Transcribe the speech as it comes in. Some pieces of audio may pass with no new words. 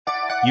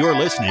You're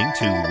listening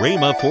to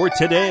Rhema for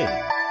Today.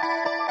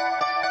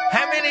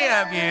 How many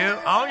of you,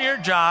 on your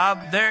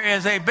job, there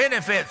is a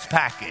benefits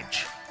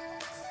package?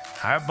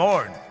 Our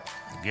board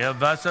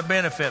gives us a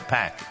benefit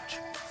package.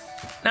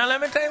 Now,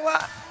 let me tell you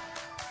what.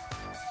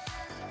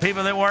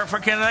 People that work for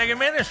Kenneth Hagin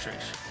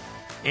Ministries,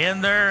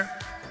 in their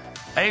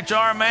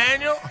HR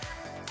manual,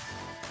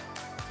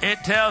 it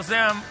tells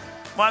them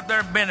what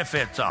their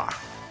benefits are.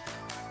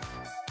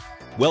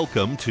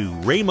 Welcome to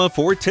Rhema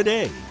for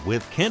Today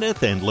with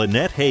Kenneth and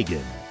Lynette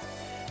Hagin.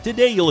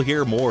 Today you'll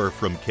hear more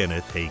from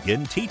Kenneth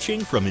Hagin teaching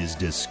from his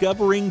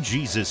Discovering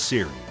Jesus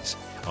series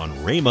on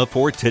Rhema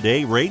for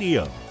Today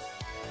Radio.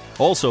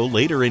 Also,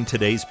 later in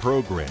today's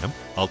program,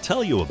 I'll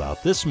tell you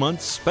about this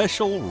month's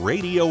special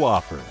radio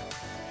offer.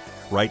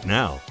 Right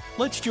now,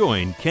 let's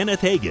join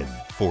Kenneth Hagin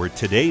for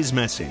today's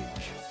message.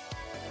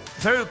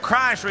 Through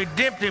Christ's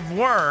redemptive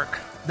work,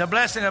 the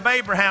blessing of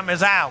Abraham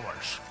is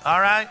ours.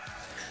 All right?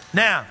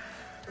 Now,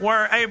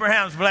 were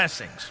Abraham's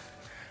blessings.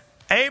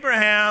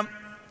 Abraham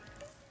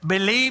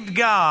believed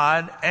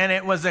God, and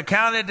it was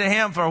accounted to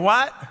him for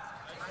what?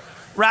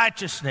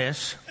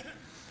 Righteousness.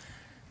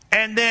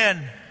 And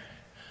then,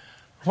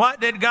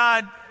 what did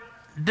God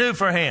do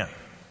for him?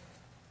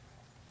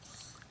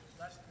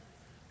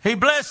 He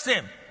blessed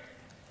him.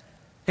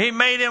 He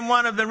made him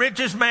one of the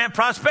richest men,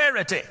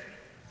 prosperity.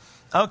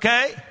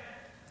 Okay?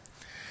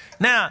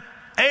 Now,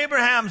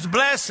 Abraham's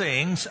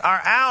blessings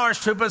are ours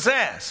to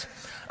possess.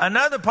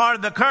 Another part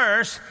of the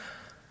curse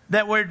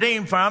that we're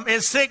redeemed from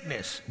is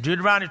sickness.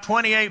 Deuteronomy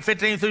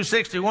 28:15 through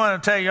 61 will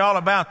tell you all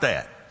about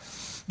that.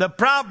 The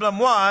problem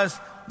was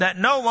that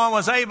no one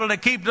was able to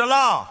keep the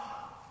law.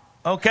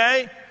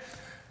 Okay?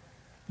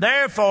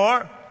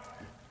 Therefore,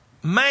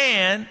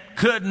 man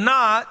could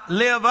not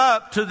live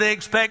up to the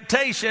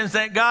expectations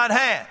that God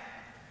had.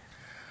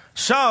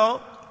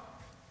 So,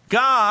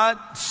 God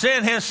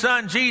sent his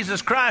son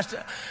Jesus Christ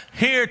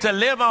here to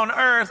live on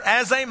earth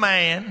as a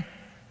man,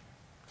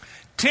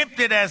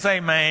 tempted as a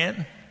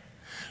man,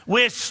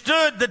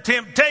 withstood the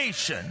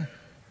temptation,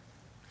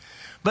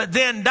 but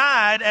then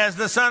died as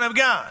the Son of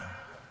God.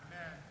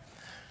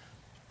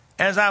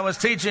 As I was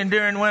teaching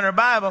during Winter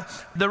Bible,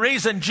 the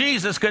reason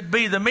Jesus could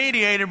be the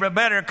mediator of a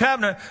better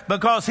covenant,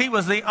 because he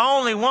was the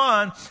only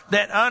one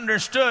that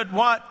understood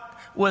what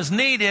was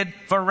needed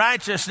for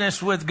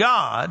righteousness with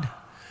God.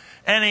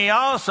 And he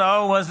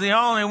also was the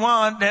only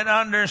one that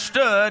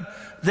understood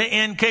the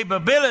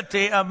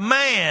incapability of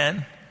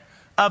man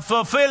of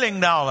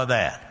fulfilling all of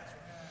that.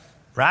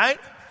 Right?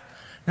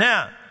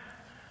 Now,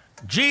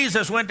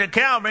 Jesus went to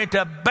Calvary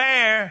to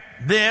bear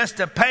this,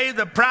 to pay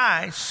the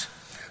price,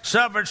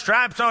 suffered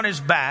stripes on his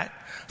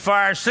back for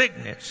our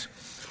sickness.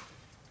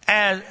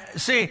 And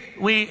see,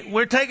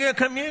 we're taking a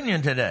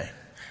communion today.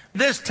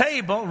 This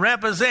table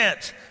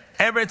represents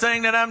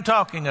everything that I'm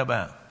talking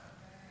about.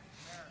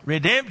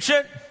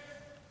 Redemption,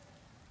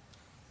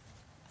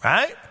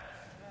 right?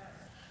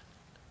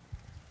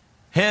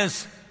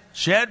 His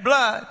shed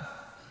blood,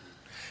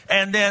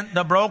 and then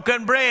the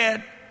broken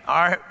bread,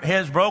 or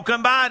his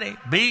broken body,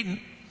 beaten.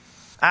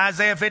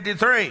 Isaiah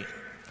 53,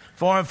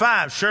 4 and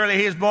 5. Surely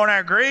he has borne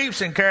our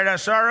griefs and carried our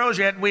sorrows,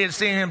 yet we had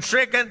seen him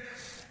stricken,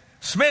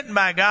 smitten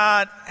by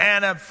God,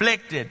 and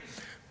afflicted.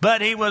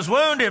 But he was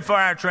wounded for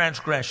our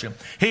transgression.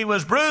 He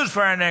was bruised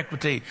for our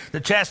iniquity.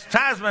 The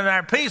chastisement of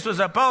our peace was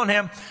upon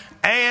him,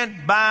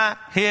 and by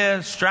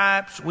his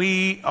stripes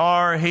we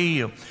are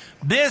healed.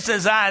 This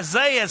is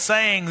Isaiah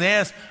saying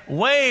this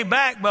way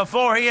back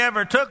before he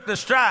ever took the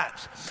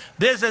stripes.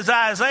 This is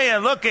Isaiah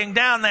looking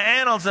down the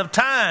annals of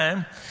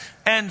time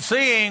and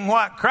seeing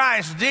what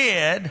Christ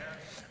did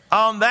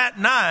on that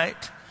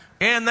night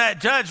in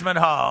that judgment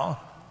hall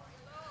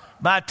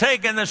by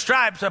taking the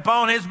stripes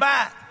upon his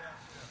back.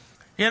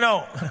 You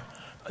know,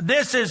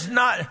 this is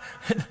not,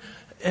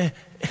 let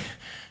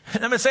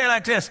me say it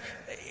like this.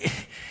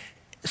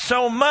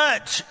 So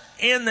much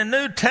in the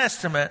New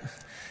Testament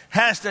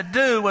has to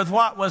do with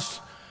what was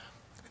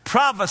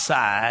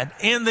prophesied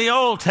in the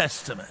Old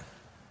Testament.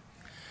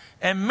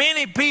 And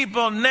many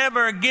people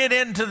never get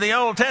into the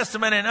Old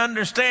Testament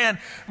and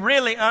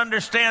really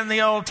understand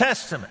the Old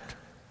Testament.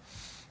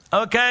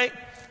 Okay?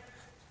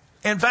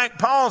 In fact,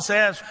 Paul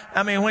says,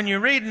 when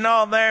you're reading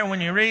all there, when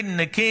you're reading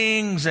the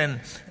Kings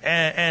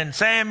and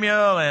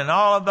Samuel and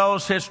all of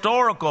those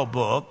historical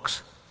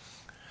books,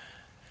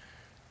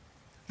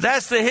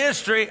 that's the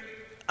history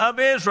of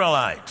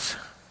Israelites.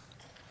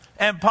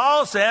 And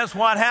Paul says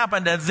what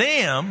happened to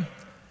them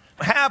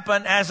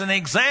happened as an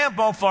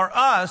example for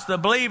us, the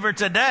believer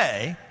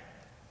today.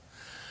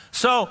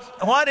 So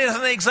what is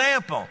an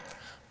example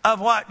of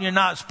what you're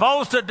not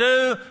supposed to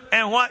do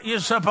and what you're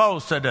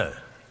supposed to do?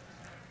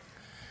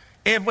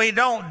 If we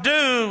don't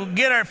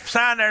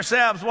find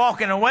ourselves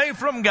walking away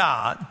from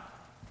God,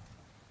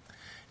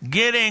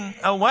 getting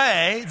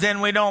away,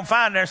 then we don't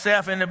find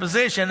ourselves in the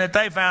position that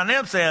they found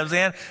themselves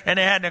in, and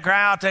they had to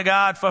cry out to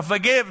God for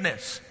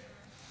forgiveness.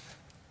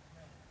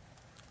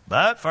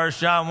 But 1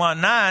 John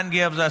 1:9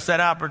 gives us that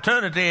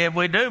opportunity, if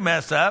we do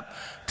mess up,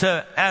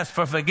 to ask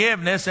for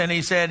forgiveness, and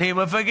he said he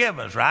would forgive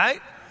us,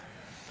 right?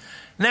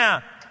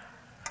 Now,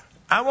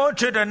 I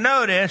want you to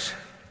notice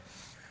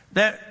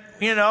that,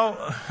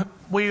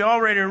 we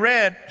already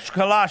read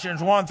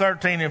Colossians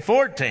 1:13 and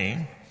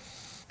 14,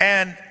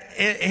 and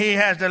he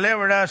has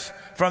delivered us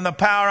from the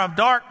power of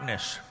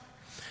darkness.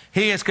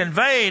 He has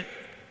conveyed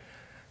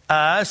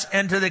us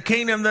into the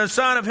kingdom of the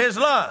Son of his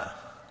love,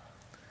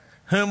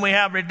 whom we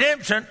have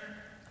redemption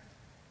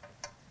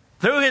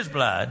through his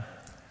blood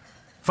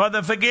for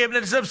the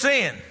forgiveness of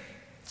sin.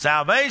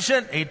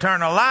 Salvation,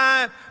 eternal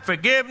life,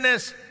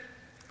 forgiveness.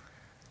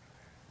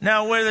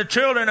 Now we're the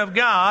children of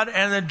God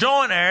and the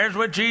joint heirs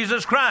with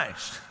Jesus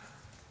Christ.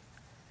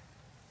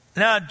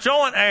 Now, a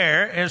joint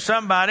heir is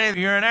somebody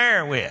you're an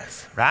heir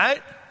with,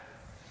 right?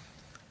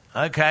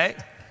 Okay.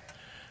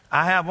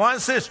 I have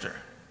one sister.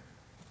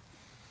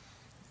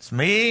 It's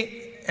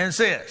me and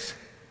sis.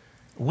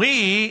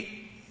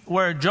 We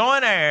were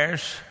joint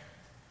heirs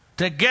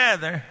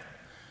together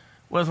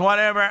with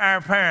whatever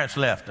our parents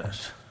left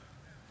us.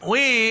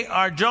 We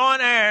are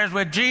joint heirs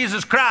with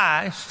Jesus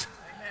Christ.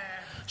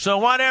 So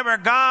whatever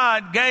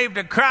God gave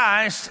to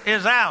Christ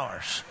is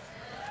ours.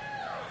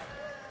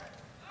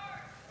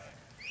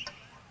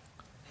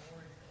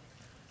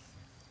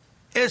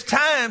 It's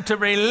time to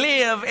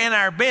relive in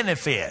our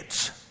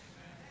benefits.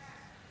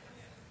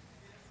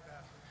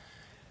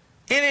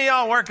 Any of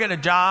y'all work at a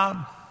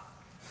job?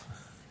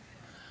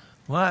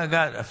 Well, I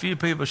got a few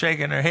people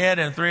shaking their head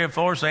and 3 or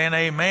 4 saying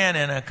amen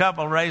and a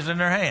couple raising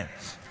their hand.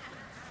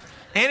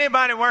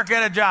 Anybody work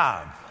at a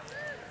job?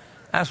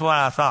 That's what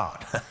I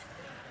thought.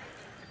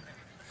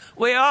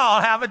 We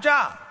all have a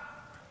job.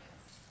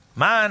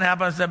 Mine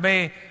happens to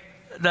be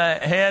the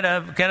head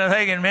of Kenneth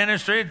Hagin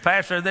Ministry,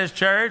 pastor of this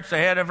church, the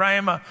head of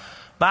Rhema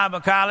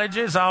Bible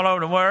colleges all over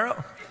the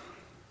world.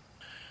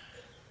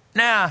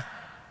 Now,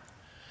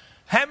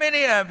 how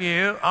many of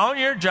you on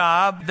your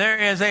job, there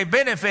is a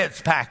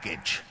benefits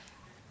package?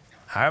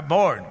 Our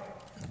board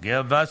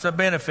gives us a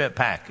benefit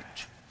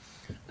package.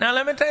 Now,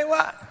 let me tell you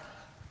what.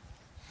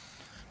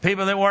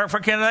 People that work for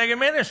Kenneth Hagin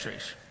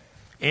Ministries,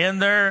 in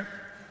their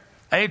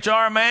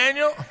HR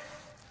manual,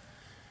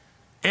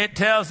 it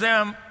tells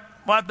them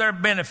what their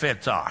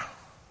benefits are.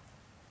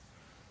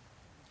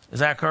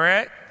 Is that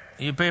correct?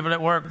 You people that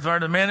work for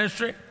the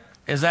ministry,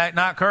 is that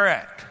not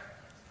correct?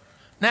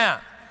 Now,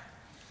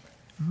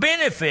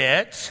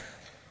 benefits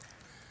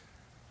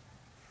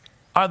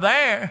are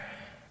there.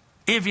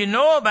 If you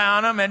know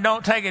about them and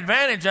don't take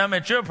advantage of them,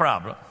 it's your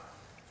problem.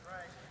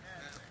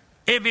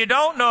 If you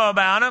don't know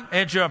about them,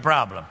 it's your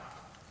problem.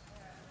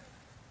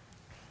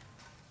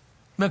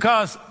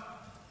 Because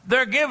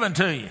they're given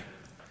to you.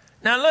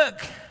 Now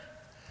look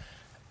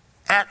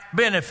at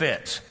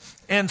benefits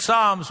in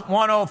Psalms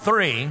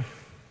 103:2.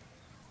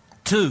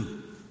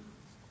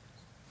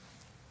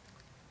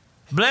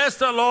 Bless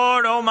the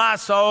Lord, O my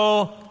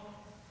soul,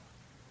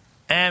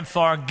 and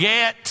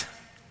forget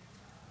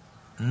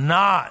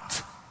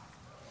not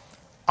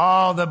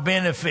all the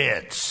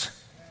benefits.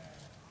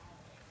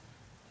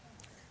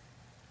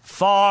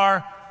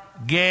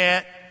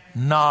 Forget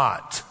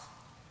not.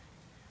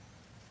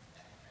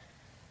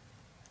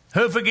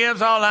 Who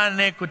forgives all thy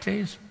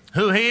iniquities,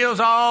 who heals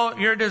all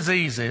your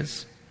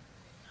diseases,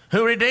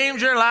 who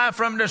redeems your life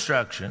from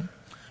destruction,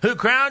 who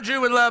crowns you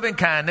with loving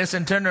kindness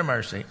and tender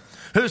mercy,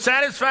 who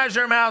satisfies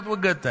your mouth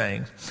with good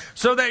things,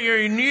 so that your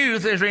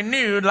youth is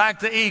renewed like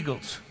the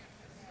eagles.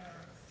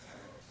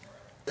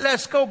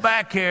 Let's go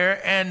back here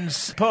and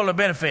pull the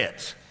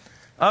benefits.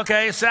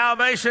 Okay,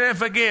 salvation and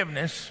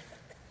forgiveness.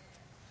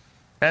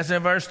 That's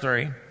in verse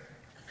 3.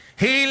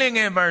 Healing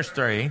in verse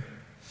 3.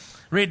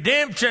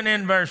 Redemption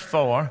in verse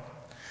 4.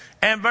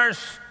 And verse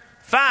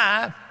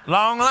 5,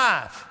 long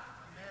life.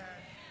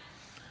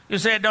 You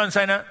say it doesn't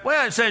say nothing.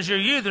 Well, it says your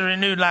youth is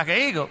renewed like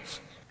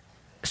eagles.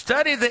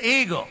 Study the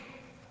eagle.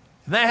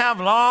 They have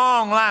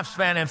long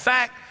lifespan. In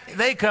fact,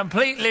 they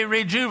completely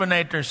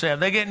rejuvenate themselves.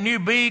 They get new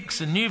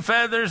beaks and new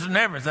feathers and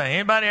everything.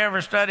 Anybody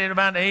ever studied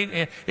about the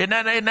eagle? Isn't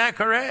that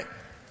correct?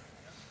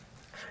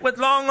 With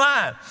long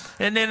life.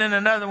 And then in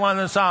another one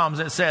of the Psalms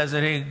it says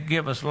that he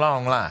give us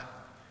long life.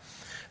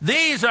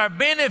 These are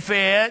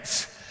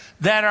benefits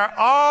that are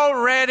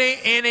already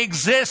in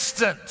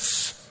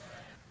existence.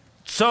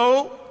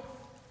 So,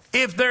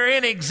 if they're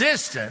in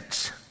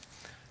existence,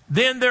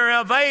 then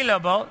they're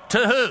available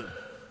to who?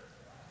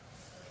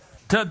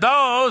 To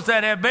those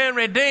that have been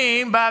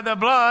redeemed by the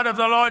blood of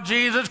the Lord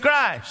Jesus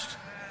Christ.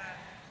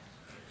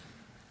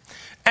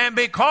 And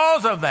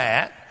because of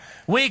that,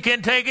 we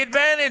can take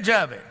advantage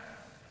of it.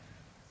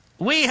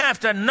 We have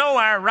to know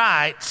our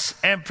rights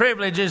and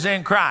privileges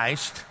in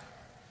Christ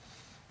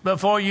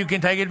before you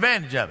can take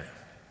advantage of it.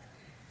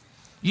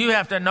 You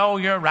have to know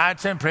your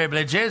rights and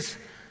privileges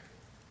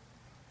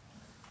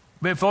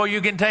before you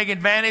can take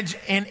advantage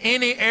in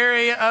any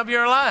area of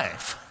your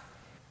life.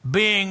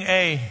 Being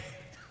a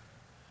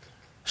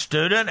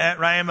student at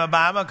Rhema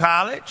Bible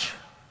College,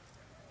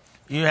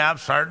 you have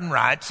certain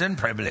rights and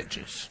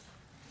privileges.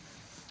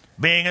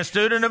 Being a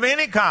student of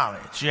any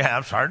college, you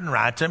have certain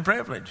rights and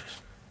privileges.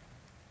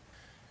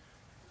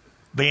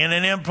 Being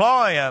an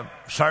employee of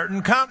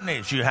certain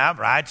companies, you have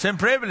rights and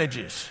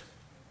privileges.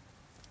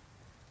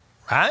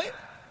 Right?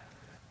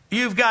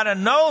 You've got to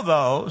know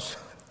those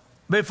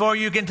before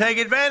you can take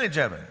advantage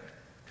of it.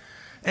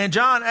 In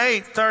John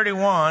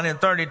 8:31 and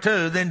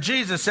 32, then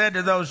Jesus said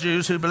to those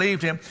Jews who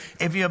believed him,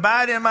 if you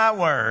abide in my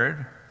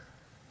word,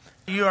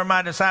 you are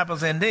my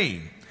disciples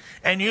indeed.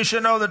 And you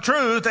shall know the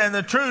truth, and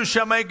the truth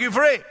shall make you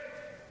free.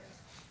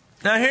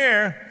 Now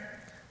here,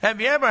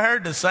 have you ever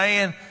heard the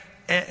saying,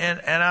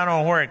 and I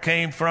don't know where it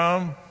came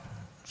from,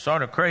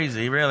 sort of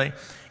crazy really,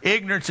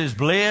 ignorance is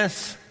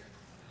bliss?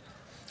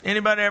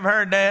 Anybody ever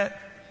heard that?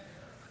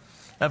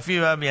 A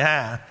few of you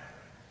have.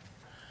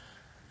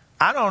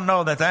 I don't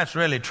know that that's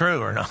really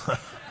true or not.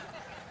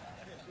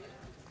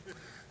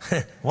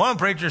 One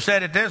preacher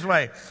said it this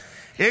way,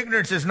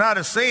 ignorance is not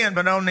a sin,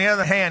 but on the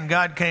other hand,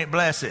 God can't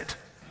bless it.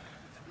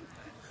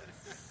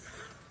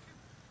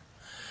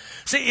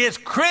 See, it's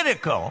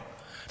critical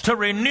to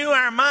renew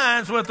our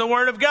minds with the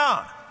Word of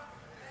God.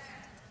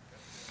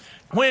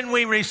 When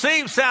we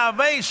receive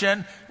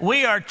salvation,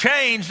 we are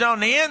changed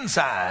on the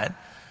inside.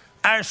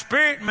 Our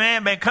spirit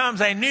man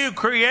becomes a new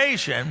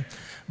creation,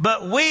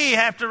 but we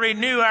have to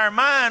renew our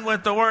mind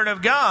with the Word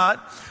of God,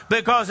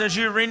 because as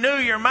you renew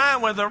your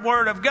mind with the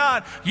Word of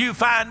God, you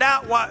find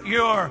out what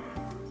your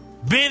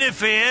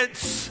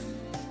benefits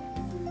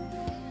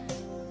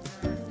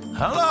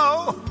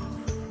are.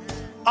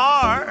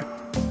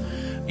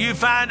 You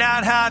find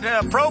out how to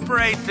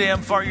appropriate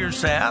them for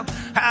yourself,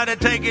 how to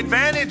take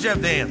advantage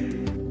of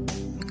them.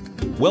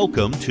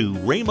 Welcome to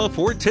Rhema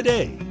for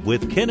Today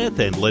with Kenneth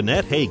and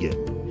Lynette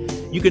Hagin.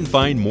 You can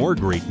find more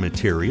great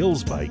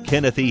materials by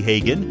Kenneth E.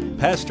 Hagin,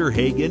 Pastor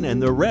Hagin,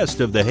 and the rest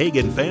of the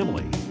Hagin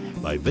family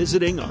by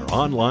visiting our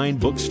online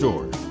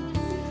bookstore.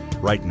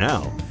 Right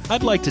now,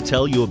 I'd like to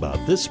tell you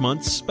about this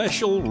month's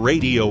special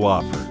radio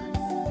offer.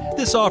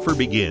 This offer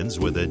begins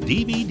with a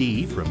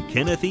DVD from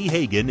Kenneth E.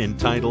 Hagin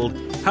entitled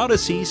How to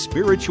See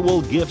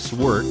Spiritual Gifts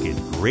Work in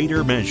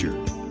Greater Measure.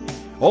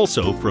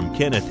 Also from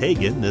Kenneth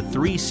Hagin, the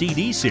 3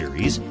 CD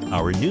series,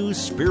 Our New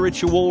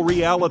Spiritual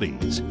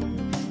Realities.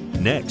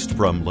 Next,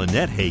 from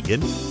Lynette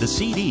Hagin, the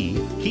CD,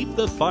 Keep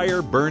the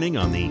Fire Burning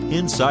on the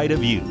Inside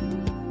of You.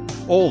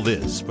 All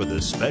this for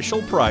the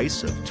special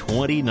price of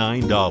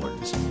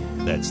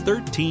 $29. That's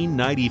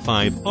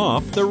 $13.95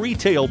 off the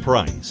retail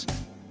price.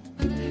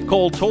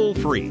 Call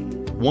toll-free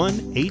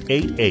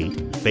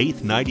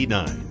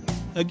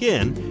 1-888-FAITH-99.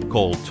 Again,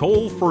 call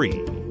toll-free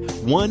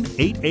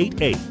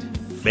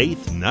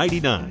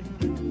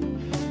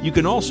 1-888-FAITH-99. You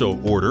can also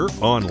order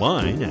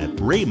online at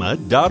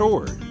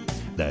rhema.org.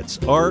 That's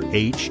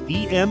rhema.org.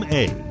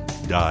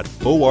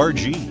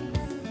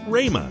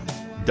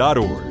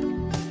 rhema.org.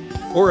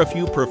 Or if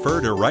you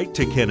prefer to write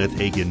to Kenneth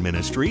Hagin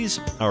Ministries,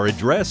 our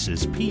address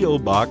is P.O.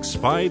 Box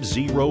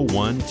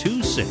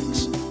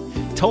 50126,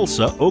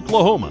 Tulsa,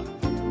 Oklahoma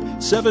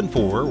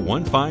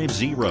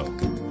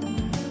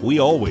 74150. We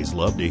always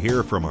love to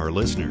hear from our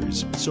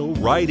listeners, so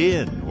write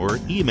in or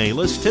email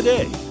us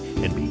today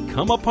and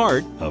become a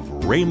part of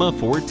Rhema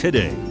for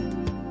Today.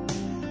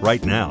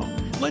 Right now,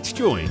 let's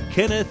join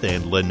Kenneth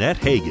and Lynette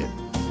Hagin.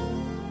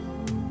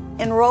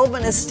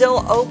 Enrollment is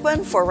still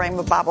open for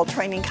Rhema Bible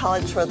Training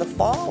College for the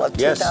fall of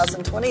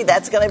 2020.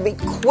 That's going to be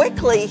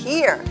quickly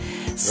here.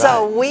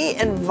 So we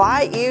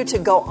invite you to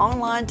go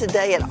online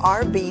today at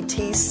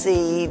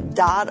rbtc.org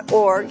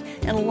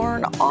and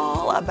learn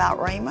all about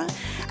Rhema.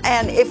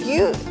 And if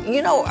you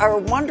are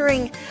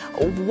wondering,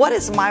 what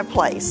is my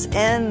place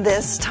in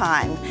this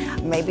time?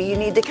 Maybe you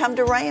need to come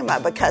to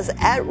Rhema, because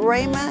at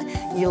Rhema,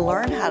 you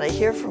learn how to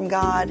hear from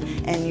God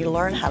and you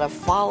learn how to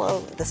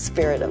follow the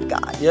Spirit of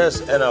God.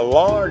 Yes, and a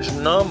large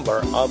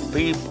number of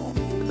people,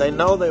 they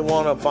know they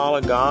want to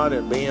follow God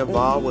and be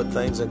involved with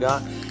things of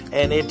God.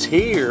 And it's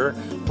here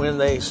when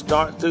they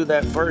start through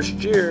that first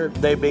year,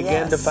 they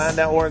begin to find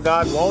out where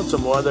God wants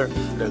them, whether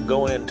to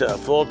go into a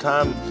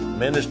full-time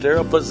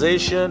ministerial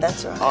position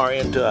or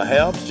into a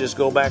helps, just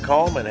go back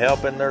home and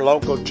help in their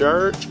local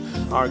church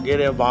or get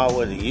involved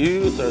with the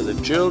youth or the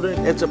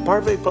children. It's a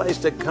perfect place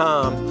to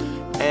come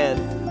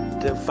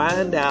and to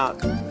find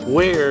out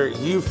where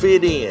you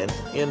fit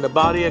in the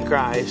body of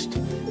Christ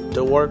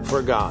to work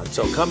for God.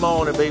 So come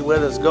on and be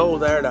with us. Go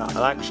there to,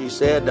 like she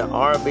said, to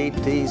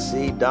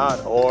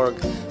rbtc.org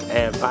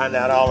and find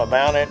out all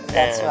about it.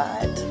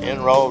 That's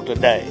enroll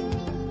today.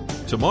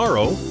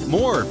 Tomorrow,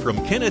 more from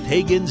Kenneth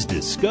Hagin's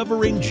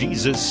Discovering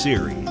Jesus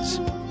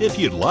series. If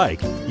you'd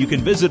like, you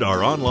can visit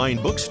our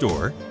online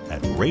bookstore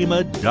at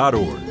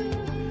rhema.org.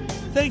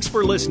 Thanks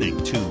for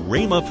listening to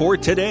Rhema for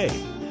Today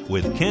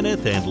with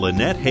Kenneth and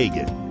Lynette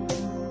Hagin.